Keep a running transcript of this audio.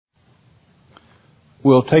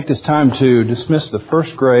We'll take this time to dismiss the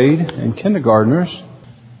first grade and kindergartners.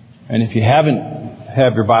 And if you haven't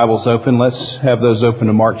have your Bibles open, let's have those open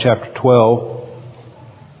to Mark chapter 12.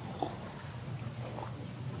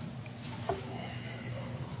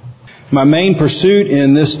 My main pursuit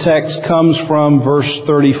in this text comes from verse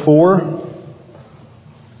 34.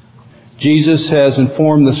 Jesus has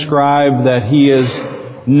informed the scribe that he is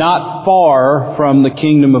not far from the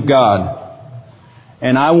kingdom of God.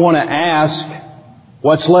 And I want to ask,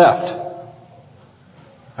 what's left?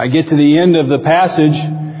 I get to the end of the passage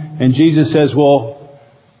and Jesus says, well,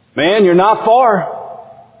 man, you're not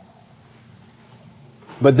far.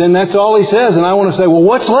 But then that's all he says. And I want to say, well,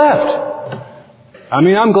 what's left? I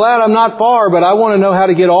mean, I'm glad I'm not far, but I want to know how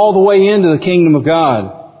to get all the way into the kingdom of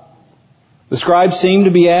God. The scribe seemed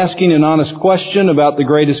to be asking an honest question about the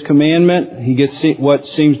greatest commandment. He gets what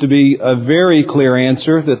seems to be a very clear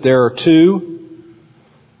answer, that there are two.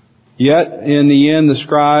 Yet, in the end, the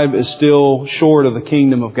scribe is still short of the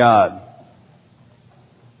kingdom of God.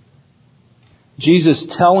 Jesus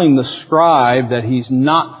telling the scribe that he's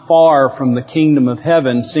not far from the kingdom of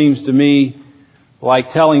heaven seems to me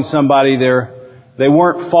like telling somebody they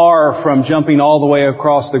weren't far from jumping all the way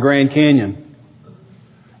across the Grand Canyon.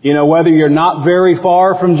 You know, whether you're not very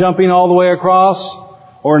far from jumping all the way across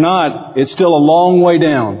or not, it's still a long way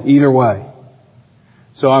down either way.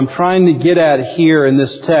 So I'm trying to get at here in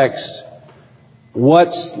this text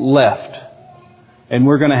what's left. And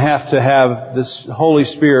we're going to have this Holy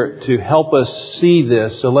Spirit to help us see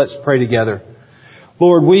this. So let's pray together.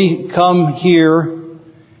 Lord, we come here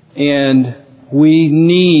and we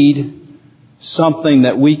need something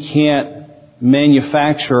that we can't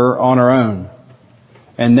manufacture on our own.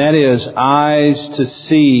 And that is eyes to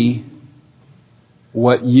see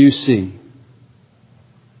what you see.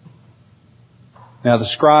 Now the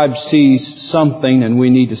scribe sees something and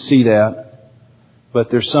we need to see that.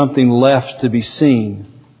 But there's something left to be seen.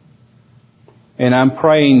 And I'm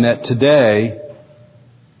praying that today,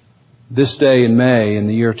 this day in May, in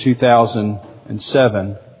the year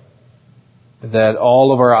 2007, that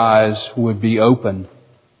all of our eyes would be open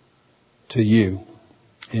to you.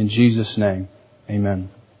 In Jesus' name,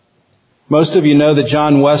 amen. Most of you know that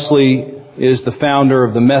John Wesley is the founder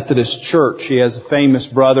of the Methodist Church. He has a famous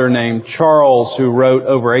brother named Charles who wrote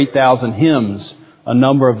over 8,000 hymns, a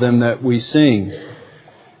number of them that we sing.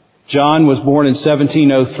 John was born in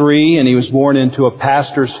 1703 and he was born into a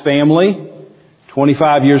pastor's family.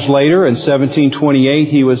 25 years later, in 1728,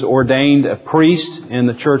 he was ordained a priest in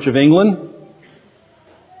the Church of England.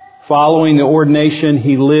 Following the ordination,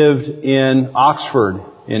 he lived in Oxford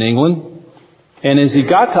in England. And as he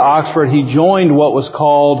got to Oxford, he joined what was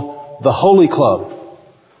called the Holy Club,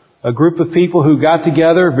 a group of people who got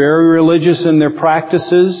together, very religious in their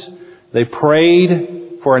practices. They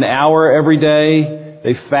prayed for an hour every day.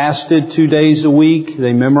 They fasted 2 days a week.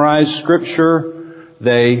 They memorized Scripture.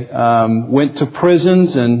 They went to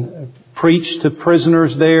prisons and preached to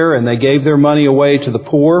prisoners there, and they gave their money away to the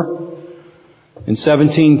poor. In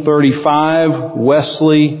 1735,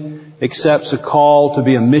 Wesley accepts a call to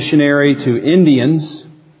be a missionary to Indians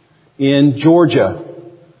in Georgia.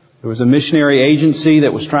 There was a missionary agency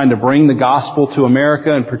that was trying to bring the gospel to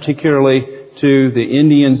America, and particularly to the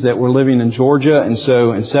Indians that were living in Georgia. And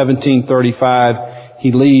so in 1735,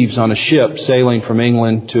 he leaves on a ship sailing from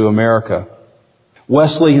England to America.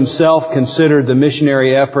 Wesley himself considered the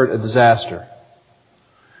missionary effort a disaster.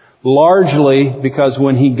 Largely because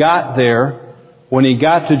when he got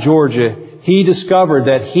to Georgia, he discovered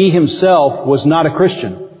that he himself was not a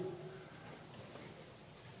Christian.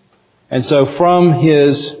 And so from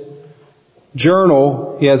his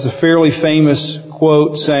journal, he has a fairly famous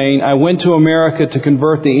quote saying, "I went to America to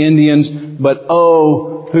convert the Indians, but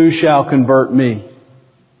oh, who shall convert me?"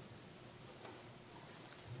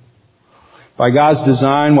 By God's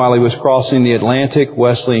design, while he was crossing the Atlantic,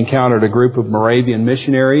 Wesley encountered a group of Moravian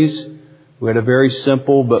missionaries who had a very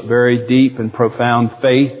simple but very deep and profound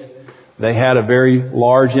faith. They had a very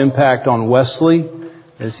large impact on Wesley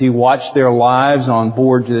as he watched their lives on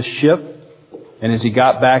board this ship. And as he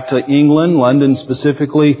got back to England, London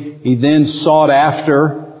specifically, he then sought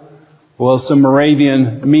after, some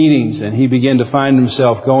Moravian meetings. And he began to find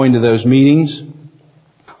himself going to those meetings.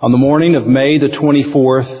 On the morning of May the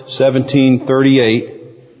 24th, 1738,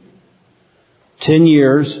 10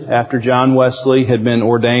 years after John Wesley had been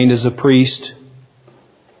ordained as a priest,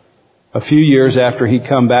 a few years after he'd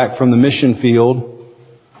come back from the mission field,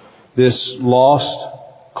 this lost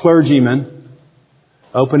clergyman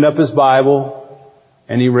opened up his Bible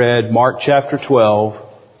and he read Mark chapter 12,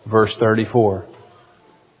 verse 34.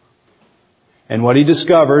 And what he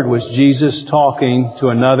discovered was Jesus talking to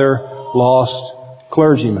another lost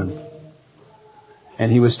clergyman.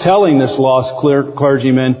 And he was telling this lost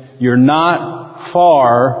clergyman, you're not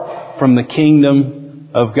far from the kingdom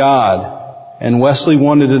of God. And Wesley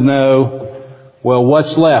wanted to know, well,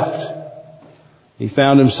 what's left? He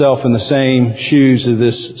found himself in the same shoes of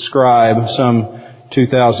this scribe some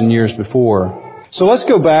 2,000 years before. So let's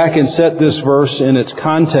go back and set this verse in its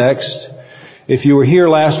context. If you were here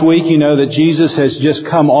last week, you know that Jesus has just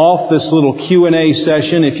come off this little Q&A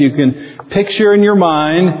session. If you can picture in your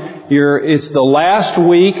mind, it's the last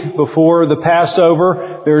week before the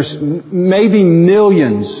Passover. There's maybe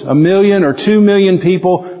millions, 1 million or 2 million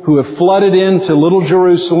people who have flooded into Little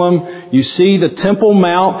Jerusalem. You see the Temple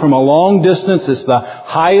Mount from a long distance. It's the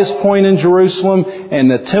highest point in Jerusalem, and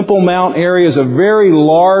the Temple Mount area is a very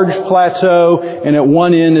large plateau, and at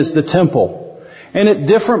one end is the temple. And at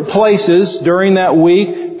different places during that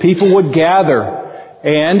week, people would gather.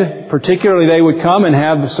 And particularly they would come and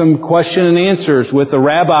have some question and answers with the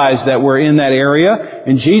rabbis that were in that area.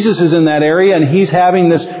 And Jesus is in that area, and He's having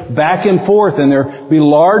this back and forth. And there'd be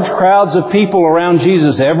large crowds of people around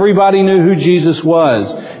Jesus. Everybody knew who Jesus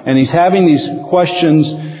was. And He's having these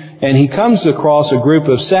questions. And He comes across a group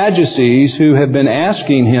of Sadducees who have been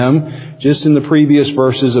asking Him just in the previous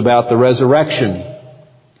verses about the resurrection.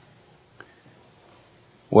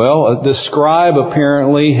 Well, the scribe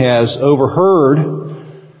apparently has overheard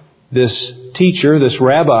this teacher, this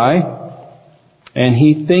rabbi, and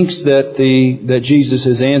he thinks that Jesus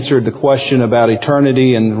has answered the question about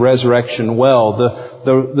eternity and resurrection well.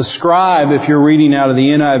 The scribe, if you're reading out of the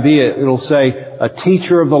NIV, it'll say a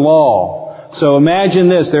teacher of the law. So imagine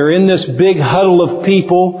this, they're in this big huddle of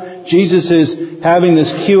people. Jesus is having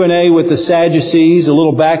this Q&A with the Sadducees, a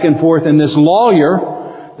little back and forth, and this lawyer,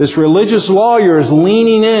 this religious lawyer, is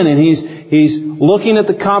leaning in, and he's looking at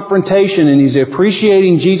the confrontation, and he's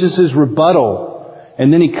appreciating Jesus' rebuttal.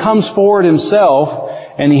 And then he comes forward himself,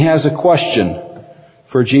 and he has a question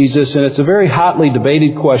for Jesus, and it's a very hotly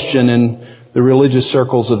debated question in the religious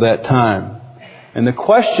circles of that time. And the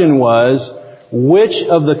question was, which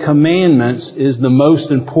of the commandments is the most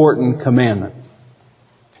important commandment?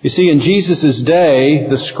 You see, in Jesus' day,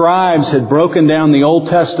 the scribes had broken down the Old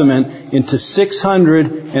Testament into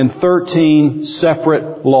 613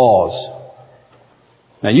 separate laws.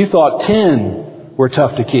 Now, you thought 10 were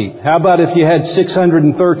tough to keep. How about if you had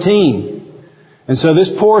 613? And so this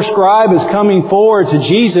poor scribe is coming forward to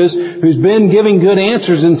Jesus, who's been giving good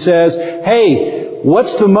answers, and says, hey,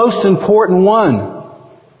 what's the most important one?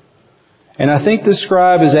 And I think the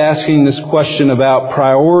scribe is asking this question about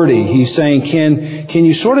priority. He's saying, can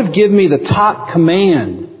you sort of give me the top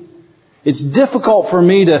command? It's difficult for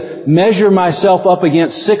me to measure myself up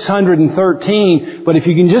against 613, but if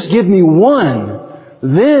you can just give me one,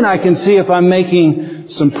 then I can see if I'm making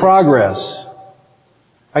some progress.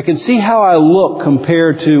 I can see how I look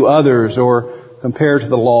compared to others or compared to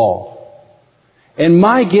the law. And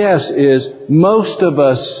my guess is most of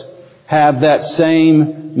us have that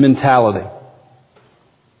same mentality.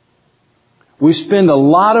 We spend a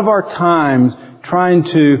lot of our time trying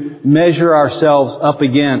to measure ourselves up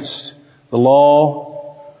against the law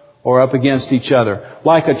or up against each other.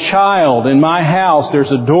 Like a child in my house,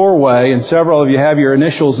 there's a doorway, and several of you have your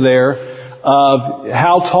initials there, of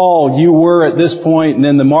how tall you were at this point, and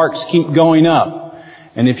then the marks keep going up.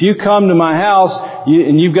 And if you come to my house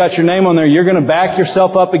and you've got your name on there, you're going to back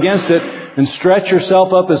yourself up against it and stretch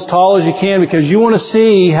yourself up as tall as you can, because you want to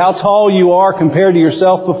see how tall you are compared to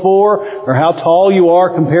yourself before, or how tall you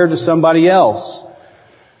are compared to somebody else.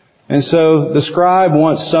 And so the scribe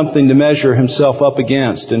wants something to measure himself up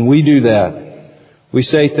against, and we do that. We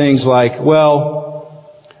say things like, well,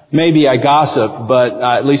 maybe I gossip, but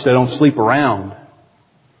at least I don't sleep around.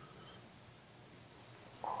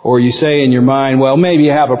 Or you say in your mind, well, maybe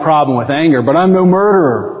you have a problem with anger, but I'm no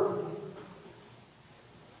murderer.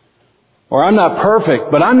 Or I'm not perfect,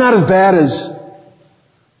 but I'm not as bad as...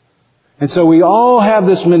 And so we all have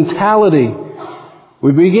this mentality.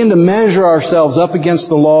 We begin to measure ourselves up against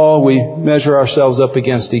the law. We measure ourselves up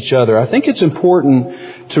against each other. I think it's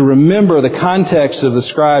important to remember the context of the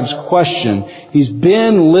scribe's question. He's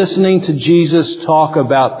been listening to Jesus talk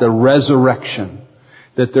about the resurrection.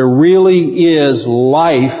 That there really is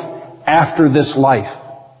life after this life.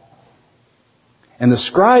 And the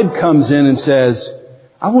scribe comes in and says,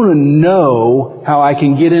 I want to know how I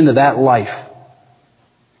can get into that life.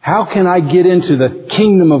 How can I get into the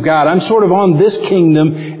kingdom of God? I'm sort of on this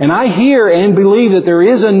kingdom, and I hear and believe that there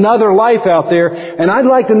is another life out there, and I'd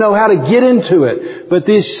like to know how to get into it. But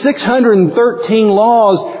these 613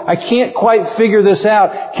 laws, I can't quite figure this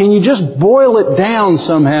out. Can you just boil it down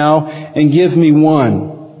somehow and give me one?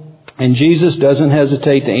 And Jesus doesn't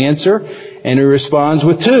hesitate to answer, and He responds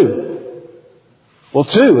with 2. Well,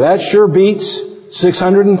 2, that sure beats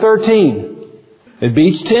 613. It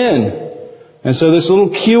beats 10. And so this little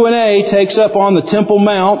Q&A takes up on the Temple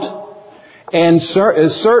Mount. And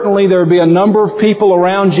certainly there would be a number of people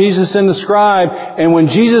around Jesus and the scribe. And when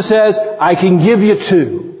Jesus says, I can give you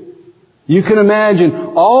 2, you can imagine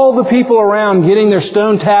all the people around getting their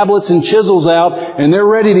stone tablets and chisels out, and they're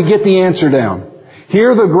ready to get the answer down.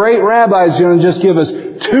 Here the great rabbi is going to just give us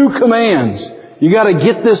 2 commands. You got to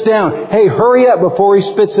get this down. Hey, hurry up before he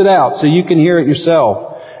spits it out so you can hear it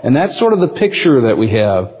yourself. And that's sort of the picture that we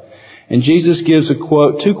have. And Jesus gives 2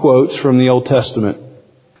 quotes from the Old Testament.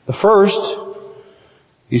 The first,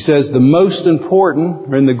 He says the most important,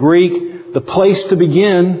 or in the Greek, the place to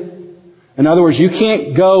begin. In other words, you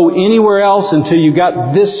can't go anywhere else until you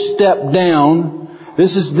got this step down.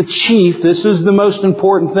 This is the chief. This is the most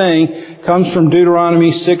important thing. It comes from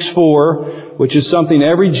Deuteronomy 6:4, which is something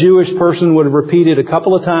every Jewish person would have repeated a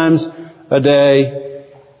couple of times a day.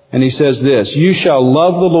 And he says this, you shall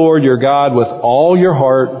love the Lord your God with all your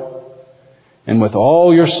heart and with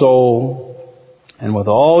all your soul and with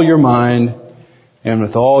all your mind and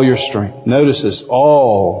with all your strength. Notice this,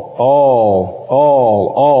 all,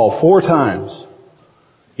 4 times.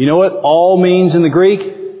 You know what all means in the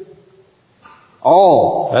Greek?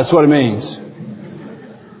 All. That's what it means.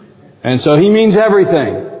 And so He means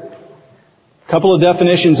everything. A couple of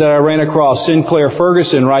definitions that I ran across. Sinclair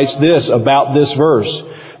Ferguson writes this about this verse.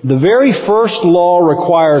 The very first law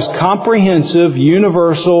requires comprehensive,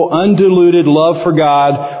 universal, undiluted love for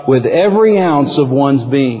God with every ounce of one's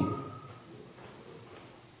being.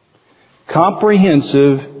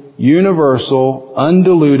 Comprehensive, universal,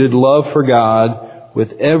 undiluted love for God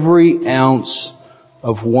with every ounce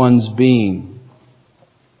of one's being.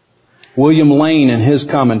 William Lane in his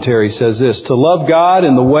commentary says this, to love God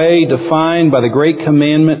in the way defined by the great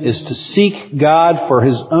commandment is to seek God for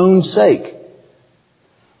His own sake,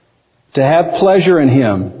 to have pleasure in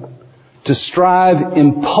Him, to strive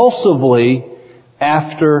impulsively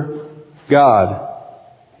after God.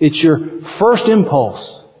 It's your first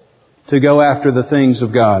impulse to go after the things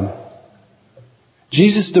of God.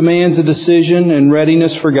 Jesus demands a decision and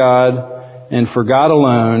readiness for God and for God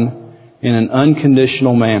alone in an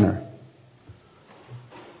unconditional manner.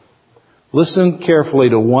 Listen carefully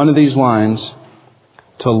to one of these lines.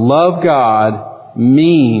 To love God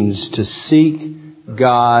means to seek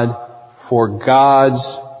God for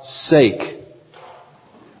God's sake,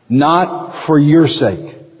 not for your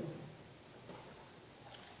sake.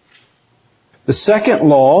 The second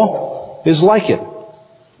law is like it.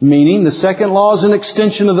 Meaning the second law is an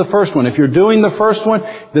extension of the first one. If you're doing the first one,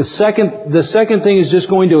 the second thing is just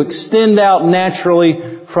going to extend out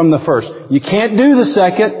naturally from the first. You can't do the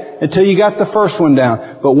second until you got the first one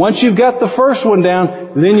down. But once you've got the first one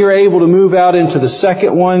down, then you're able to move out into the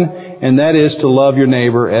second one, and that is to love your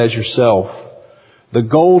neighbor as yourself. The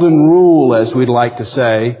golden rule, as we'd like to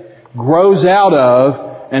say, grows out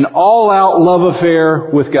of an all-out love affair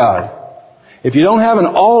with God. If you don't have an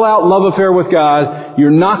all-out love affair with God,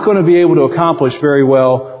 you're not going to be able to accomplish very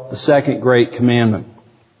well the second great commandment.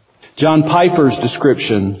 John Piper's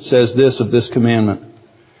description says this of this commandment.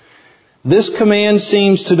 This command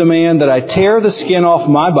seems to demand that I tear the skin off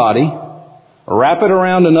my body, wrap it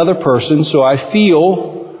around another person so I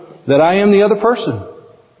feel that I am the other person.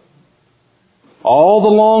 All the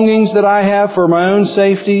longings that I have for my own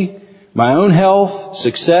safety, my own health,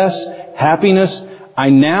 success, happiness,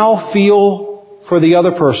 I now feel for the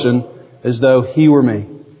other person as though he were me.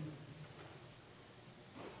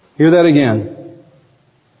 Hear that again.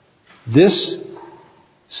 This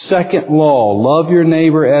second law, love your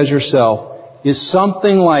neighbor as yourself, is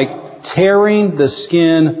something like tearing the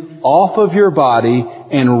skin off of your body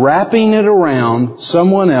and wrapping it around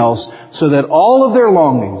someone else so that all of their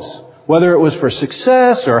longings, whether it was for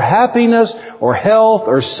success or happiness or health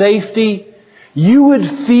or safety, you would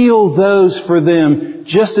feel those for them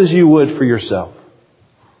just as you would for yourself.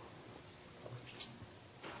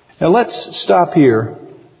 Now let's stop here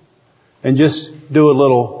and just do a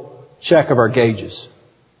little check of our gauges.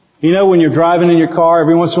 You know, when you're driving in your car,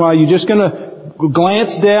 every once in a while, you're just going to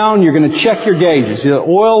glance down, you're going to check your gauges. The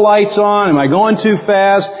oil light's on, am I going too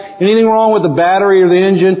fast? Anything wrong with the battery or the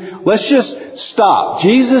engine? Let's just stop.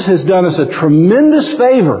 Jesus has done us a tremendous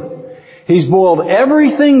favor. He's boiled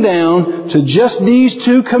everything down to just these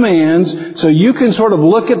 2 commands so you can sort of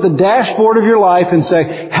look at the dashboard of your life and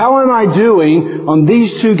say, how am I doing on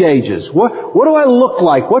these 2 gauges? What do I look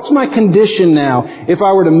like? What's my condition now? If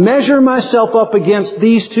I were to measure myself up against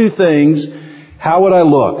these 2 things, how would I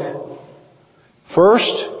look?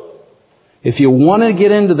 First, If you want to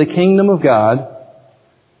get into the kingdom of God,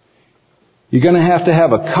 you're going to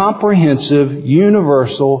have a comprehensive,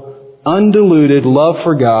 universal, undiluted love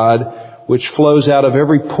for God, which flows out of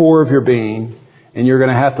every pore of your being. And you're going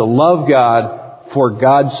to have to love God for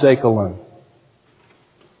God's sake alone.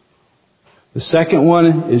 The second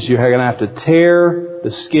one is you're going to have to tear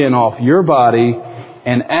the skin off your body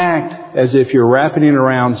and act as if you're wrapping it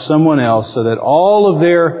around someone else so that all of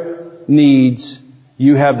their needs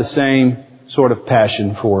you have the same sort of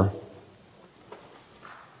passion for.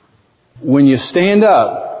 When you stand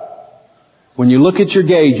up, when you look at your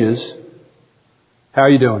gauges, how are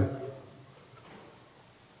you doing?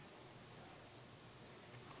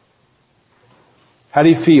 How do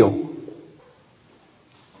you feel?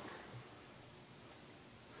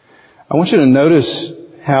 I want you to notice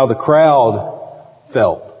how the crowd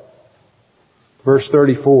felt. Verse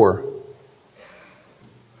 34.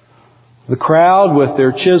 The crowd with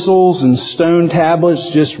their chisels and stone tablets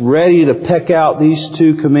just ready to peck out these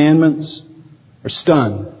two commandments are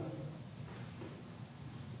stunned.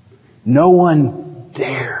 No one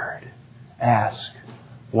dared ask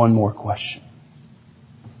one more question.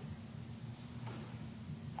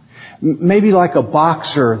 Maybe like a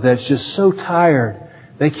boxer that's just so tired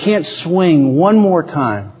they can't swing one more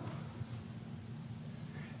time.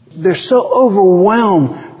 They're so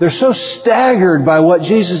overwhelmed. They're so staggered by what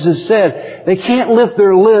Jesus has said. They can't lift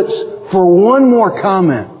their lips for one more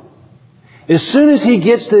comment. As soon as He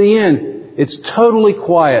gets to the end, it's totally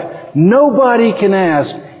quiet. Nobody can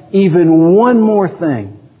ask even one more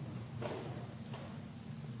thing.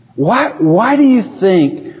 Why do you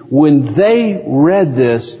think when they read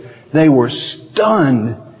this, they were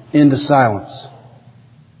stunned into silence?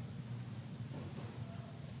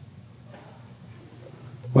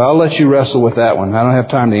 Well, I'll let you wrestle with that one. I don't have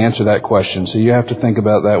time to answer that question, so you have to think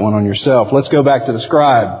about that one on yourself. Let's go back to the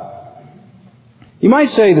scribe. You might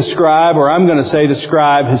say the scribe, or I'm going to say the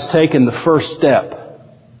scribe, has taken the first step.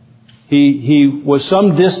 He was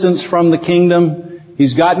some distance from the kingdom.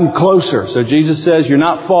 He's gotten closer. So Jesus says, you're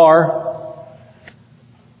not far.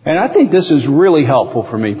 And I think this is really helpful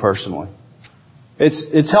for me personally.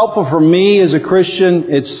 It's helpful for me as a Christian.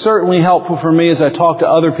 It's certainly helpful for me as I talk to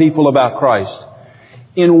other people about Christ.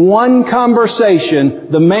 In one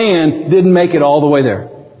conversation, the man didn't make it all the way there.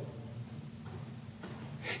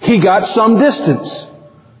 He got some distance.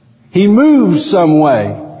 He moved some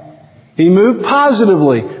way. He moved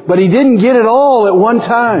positively, but he didn't get it all at one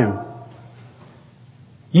time.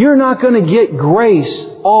 You're not going to get grace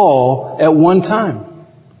all at one time.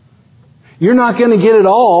 You're not going to get it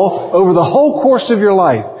all over the whole course of your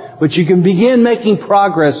life, but you can begin making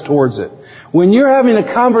progress towards it. When you're having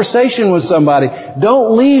a conversation with somebody,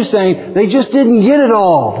 don't leave saying, they just didn't get it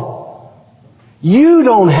all. You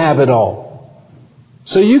don't have it all.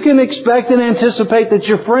 So you can expect and anticipate that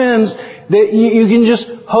your friends, that you can just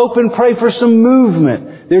hope and pray for some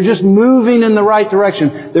movement. They're just moving in the right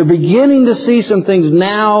direction. They're beginning to see some things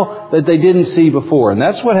now that they didn't see before. And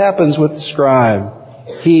that's what happens with the scribe.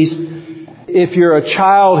 If you're a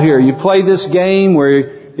child here, you play this game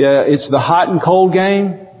where it's the hot and cold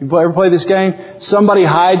game. You ever play this game? Somebody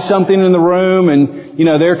hides something in the room and,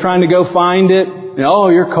 they're trying to go find it. And, oh,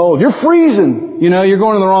 you're cold. You're freezing. You're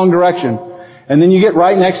going in the wrong direction. And then you get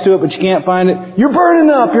right next to it, but you can't find it. You're burning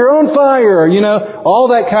up. You're on fire. All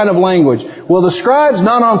that kind of language. Well, the scribe's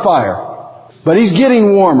not on fire, but he's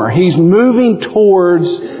getting warmer. He's moving towards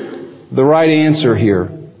the right answer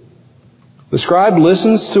here. The scribe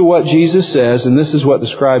listens to what Jesus says, and this is what the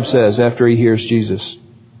scribe says after he hears Jesus.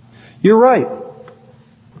 You're right.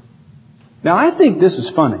 Now, I think this is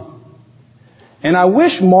funny. And I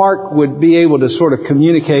wish Mark would be able to sort of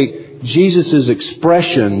communicate Jesus'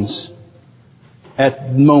 expressions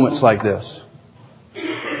at moments like this.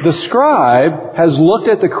 The scribe has looked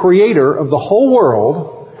at the Creator of the whole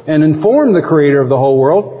world and informed the Creator of the whole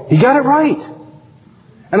world. He got it right.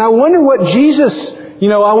 And I wonder what Jesus,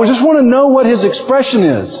 I just want to know what his expression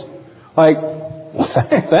is. Like, well,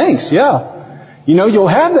 thanks, yeah. You'll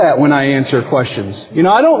have that when I answer questions.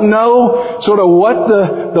 I don't know sort of what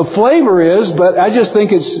the flavor is, but I just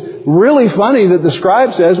think it's really funny that the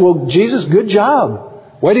scribe says, well, Jesus, good job.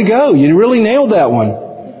 Way to go. You really nailed that one.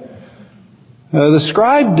 The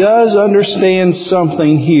scribe does understand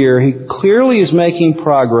something here. He clearly is making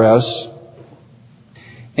progress.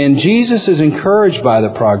 And Jesus is encouraged by the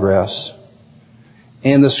progress.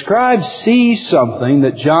 And the scribe sees something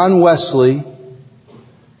that John Wesley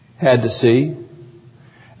had to see.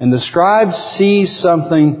 And the scribe sees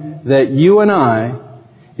something that you and I,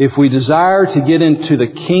 if we desire to get into the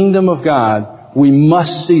kingdom of God, we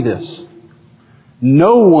must see this.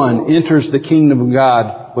 No one enters the kingdom of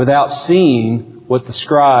God without seeing what the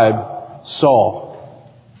scribe saw.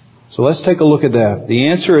 So let's take a look at that. The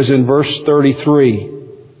answer is in verse 33.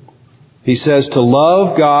 He says to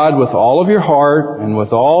love God with all of your heart and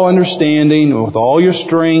with all understanding and with all your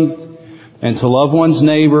strength, and to love one's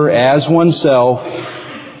neighbor as oneself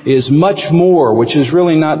is much more, which is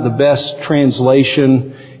really not the best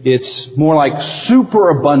translation. It's more like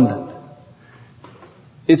superabundant.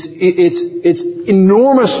 It's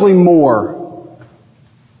enormously more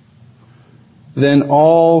than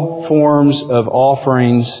all forms of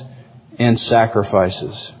offerings and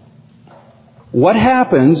sacrifices. What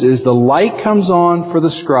happens is the light comes on for the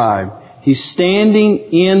scribe. He's standing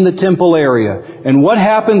in the temple area. And what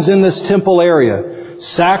happens in this temple area?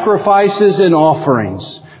 Sacrifices and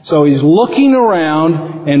offerings. So he's looking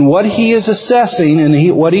around, and what he is assessing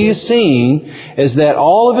and what he is seeing is that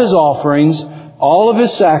all of his offerings, all of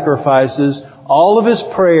his sacrifices, all of his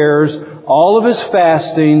prayers, all of his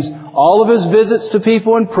fastings, all of his visits to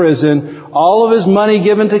people in prison, all of his money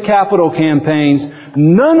given to capital campaigns,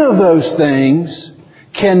 none of those things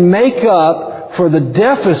can make up for the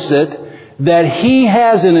deficit that he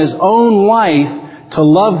has in his own life to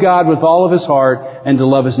love God with all of his heart and to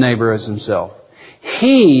love his neighbor as himself.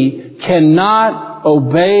 He cannot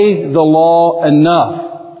obey the law enough.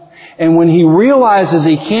 And when he realizes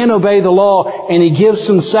he can't obey the law and he gives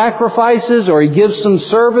some sacrifices or he gives some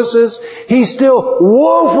services, he's still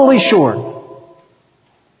woefully short.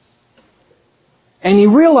 And he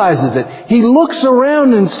realizes it. He looks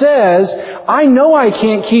around and says, I know I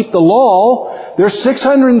can't keep the law. There's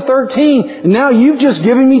 613. And now you've just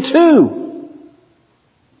given me 2.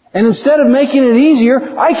 And instead of making it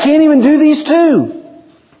easier, I can't even do these 2.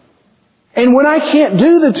 And when I can't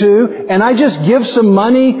do the 2, and I just give some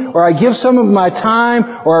money, or I give some of my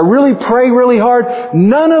time, or I really pray really hard,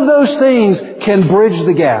 none of those things can bridge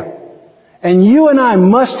the gap. And you and I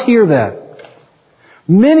must hear that.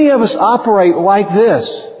 Many of us operate like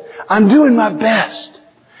this. I'm doing my best.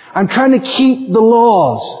 I'm trying to keep the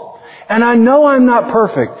laws. And I know I'm not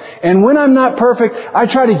perfect. And when I'm not perfect, I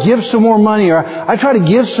try to give some more money, or I try to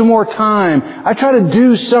give some more time. I try to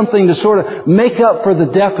do something to sort of make up for the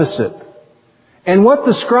deficit. And what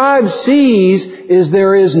the scribe sees is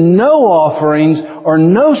there is no offerings or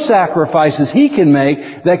no sacrifices he can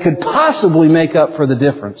make that could possibly make up for the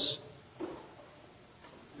difference.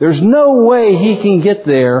 There's no way he can get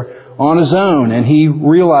there on his own, and he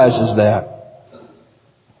realizes that.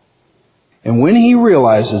 And when he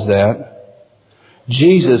realizes that,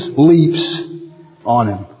 Jesus leaps on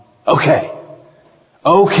him. Okay.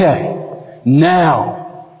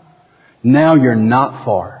 Now you're not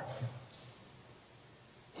far.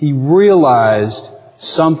 He realized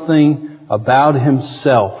something about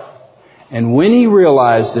himself. And when he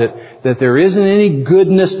realized it, that there isn't any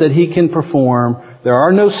goodness that he can perform, there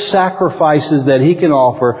are no sacrifices that he can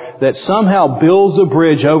offer that somehow builds a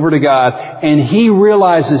bridge over to God, and he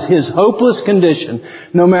realizes his hopeless condition,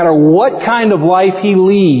 no matter what kind of life he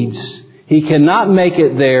leads, he cannot make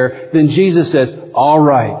it there, then Jesus says, all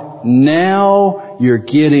right, now you're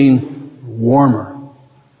getting warmer.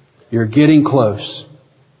 You're getting close.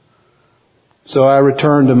 So I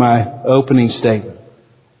return to my opening statement.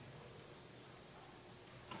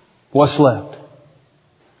 What's left?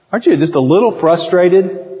 Aren't you just a little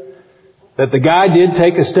frustrated that the guy did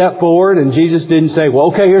take a step forward and Jesus didn't say,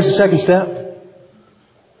 well, okay, here's the second step?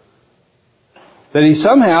 That he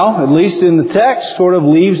somehow, at least in the text, sort of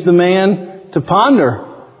leaves the man to ponder.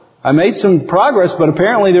 I made some progress, but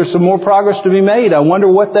apparently there's some more progress to be made. I wonder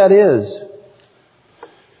what that is.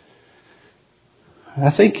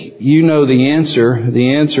 I think you know the answer.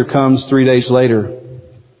 The answer comes 3 days later.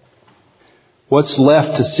 What's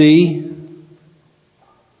left to see?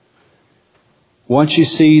 Once you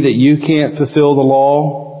see that you can't fulfill the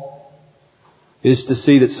law, is to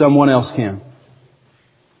see that someone else can.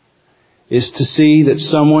 Is to see that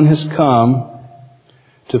someone has come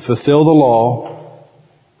to fulfill the law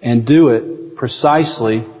and do it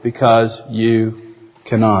precisely because you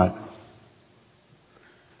cannot.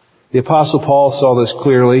 The Apostle Paul saw this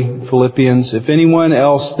clearly. Philippians, if anyone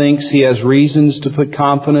else thinks he has reasons to put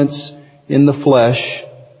confidence in the flesh,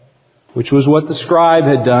 which was what the scribe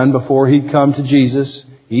had done before he'd come to Jesus.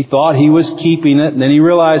 He thought he was keeping it, and then he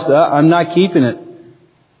realized, I'm not keeping it.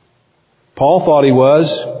 Paul thought he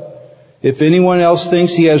was. If anyone else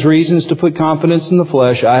thinks he has reasons to put confidence in the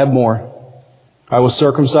flesh, I have more. I was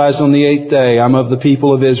circumcised on the 8th day. I'm of the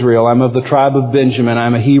people of Israel. I'm of the tribe of Benjamin.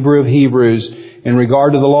 I'm a Hebrew of Hebrews. In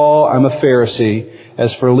regard to the law, I'm a Pharisee.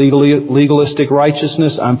 As for legalistic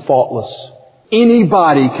righteousness, I'm faultless.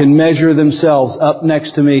 Anybody can measure themselves up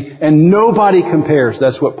next to me, and nobody compares.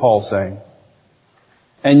 That's what Paul's saying.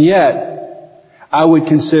 And yet, I would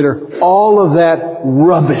consider all of that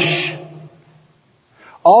rubbish.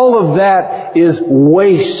 All of that is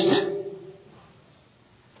waste.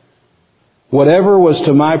 Whatever was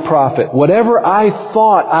to my profit, whatever I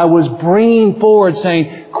thought I was bringing forward,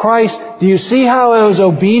 saying, Christ, do you see how I was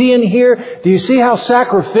obedient here? Do you see how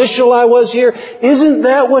sacrificial I was here? Isn't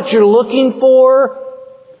that what you're looking for?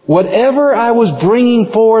 Whatever I was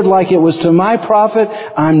bringing forward like it was to my profit,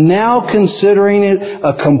 I'm now considering it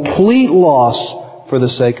a complete loss for the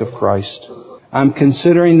sake of Christ. I'm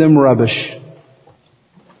considering them rubbish.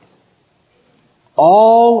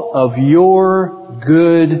 All of your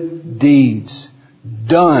good deeds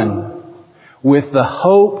done with the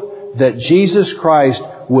hope that Jesus Christ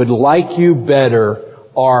would like you better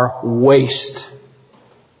are waste.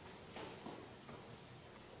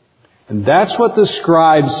 And that's what the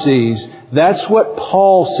scribe sees. That's what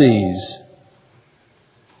Paul sees.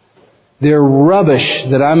 They're rubbish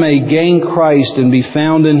that I may gain Christ and be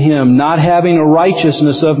found in Him, not having a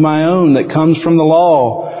righteousness of my own that comes from the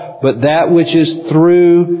law, but that which is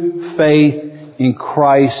through faith in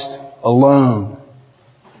Christ alone.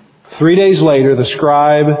 3 days later, the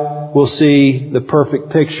scribe will see the perfect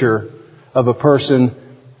picture of a person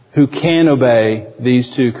who can obey these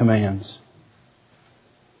two commands.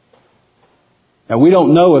 Now, we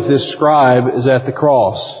don't know if this scribe is at the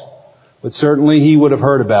cross, but certainly he would have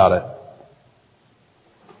heard about it.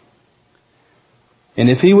 And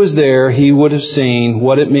if he was there, he would have seen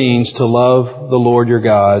what it means to love the Lord your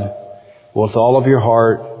God with all of your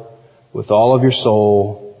heart, with all of your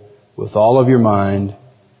soul, with all of your mind,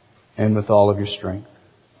 and with all of your strength.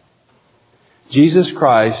 Jesus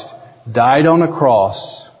Christ died on a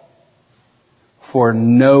cross for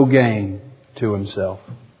no gain to Himself.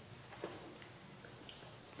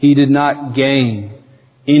 He did not gain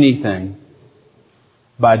anything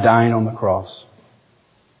by dying on the cross.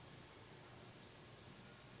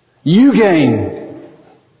 You gained.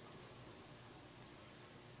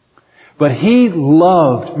 But He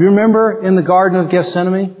loved. You remember in the Garden of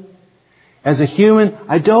Gethsemane? As a human,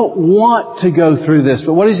 I don't want to go through this.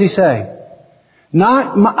 But what does He say?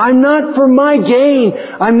 I'm not for my gain.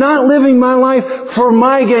 I'm not living my life for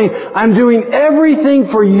my gain. I'm doing everything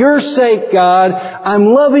for your sake, God.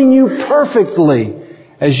 I'm loving you perfectly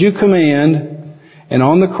as you command. And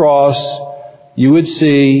on the cross, you would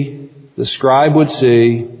see, the scribe would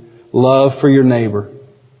see, love for your neighbor.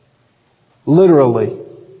 Literally.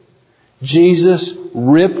 Jesus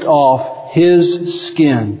ripped off His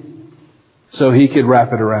skin so He could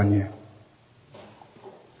wrap it around you.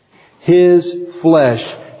 His flesh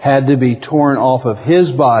had to be torn off of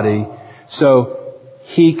His body so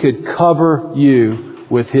He could cover you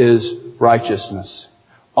with His righteousness.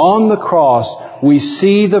 On the cross, we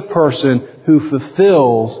see the person who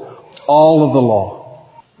fulfills all of the law.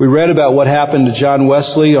 We read about what happened to John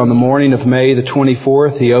Wesley on the morning of May the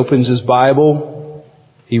 24th. He opens his Bible.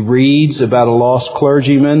 He reads about a lost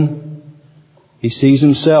clergyman. He sees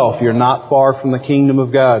himself. You're not far from the kingdom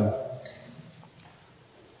of God.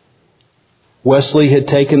 Wesley had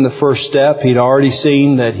taken the first step. He'd already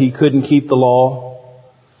seen that he couldn't keep the law.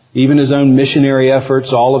 Even his own missionary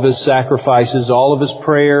efforts, all of his sacrifices, all of his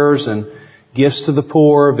prayers and gifts to the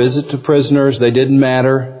poor, visit to prisoners, they didn't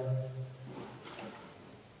matter.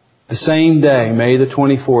 The same day, May the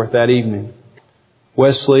 24th, that evening,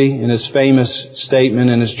 Wesley, in his famous statement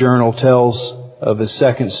in his journal, tells of his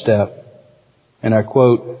second step. And I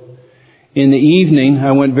quote, "In the evening,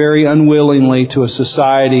 I went very unwillingly to a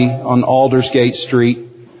society on Aldersgate Street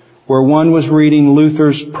where one was reading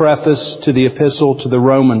Luther's preface to the Epistle to the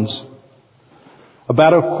Romans.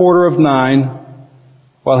 About 9:15,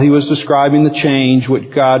 while he was describing the change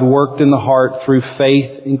which God worked in the heart through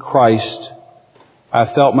faith in Christ, I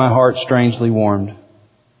felt my heart strangely warmed.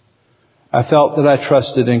 I felt that I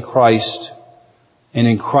trusted in Christ and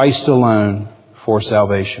in Christ alone for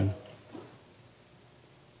salvation.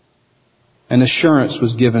 An assurance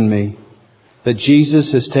was given me that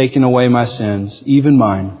Jesus has taken away my sins, even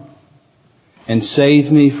mine, and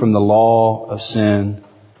saved me from the law of sin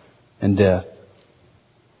and death."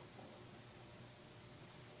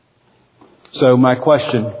 So my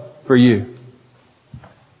question for you: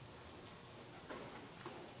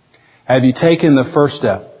 have you taken the first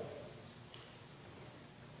step?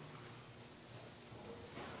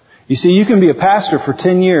 You see, you can be a pastor for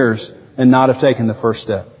 10 years and not have taken the first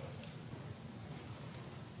step.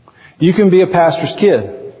 You can be a pastor's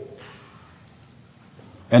kid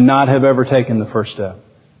and not have ever taken the first step.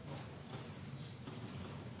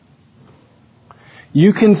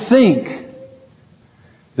 You can think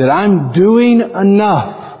that I'm doing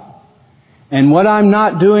enough, and what I'm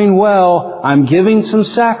not doing well, I'm giving some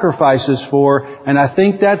sacrifices for, and I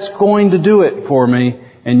think that's going to do it for me,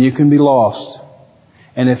 and you can be lost.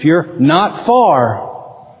 And if you're not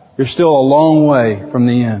far, you're still a long way from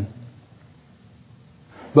the end.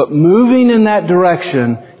 But moving in that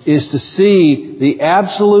direction is to see the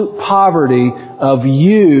absolute poverty of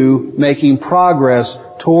you making progress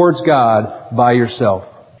towards God by yourself.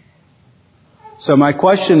 So my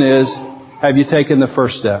question is, have you taken the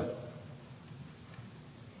first step?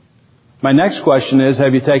 My next question is,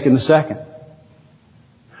 have you taken the second?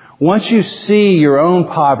 Once you see your own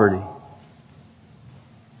poverty,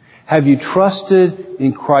 have you trusted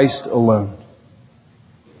in Christ alone?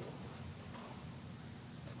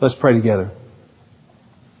 Let's pray together.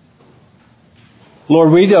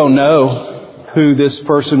 Lord, we don't know who this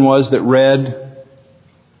person was that read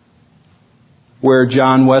where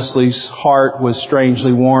John Wesley's heart was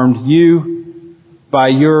strangely warmed. You, by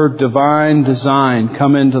your divine design,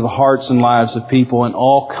 come into the hearts and lives of people in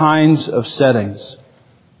all kinds of settings.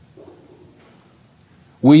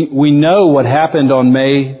 We know what happened on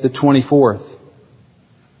May the 24th.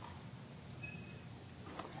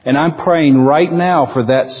 And I'm praying right now for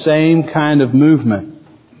that same kind of movement.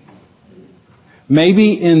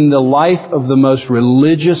 Maybe in the life of the most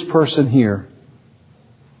religious person here,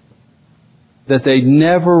 that they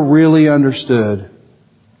never really understood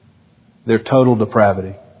their total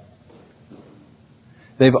depravity.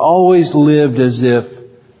 They've always lived as if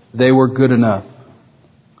they were good enough.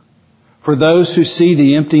 For those who see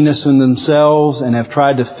the emptiness in themselves and have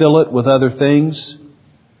tried to fill it with other things,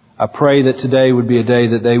 I pray that today would be a day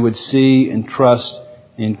that they would see and trust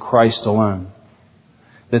in Christ alone.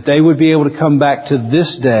 That they would be able to come back to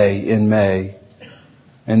this day in May,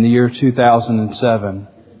 in the year 2007,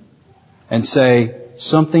 and say,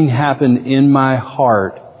 something happened in my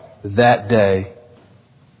heart that day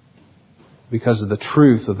because of the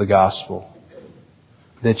truth of the gospel.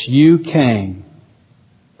 That you came,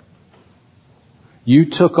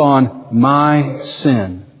 you took on my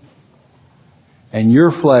sin, and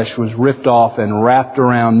your flesh was ripped off and wrapped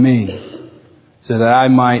around me so that I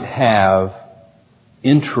might have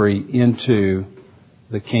entry into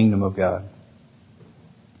the kingdom of God.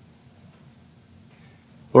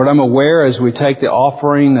 Lord, I'm aware as we take the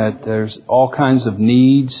offering that there's all kinds of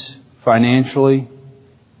needs financially.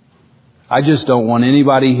 I just don't want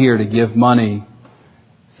anybody here to give money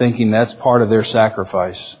thinking that's part of their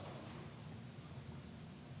sacrifice.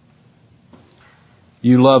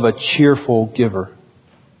 You love a cheerful giver.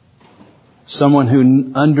 Someone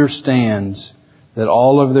who understands that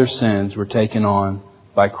all of their sins were taken on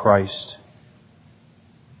by Christ.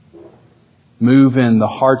 Move in the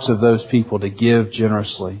hearts of those people to give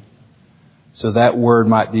generously so that word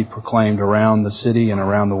might be proclaimed around the city and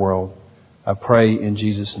around the world. I pray in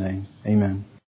Jesus' name. Amen.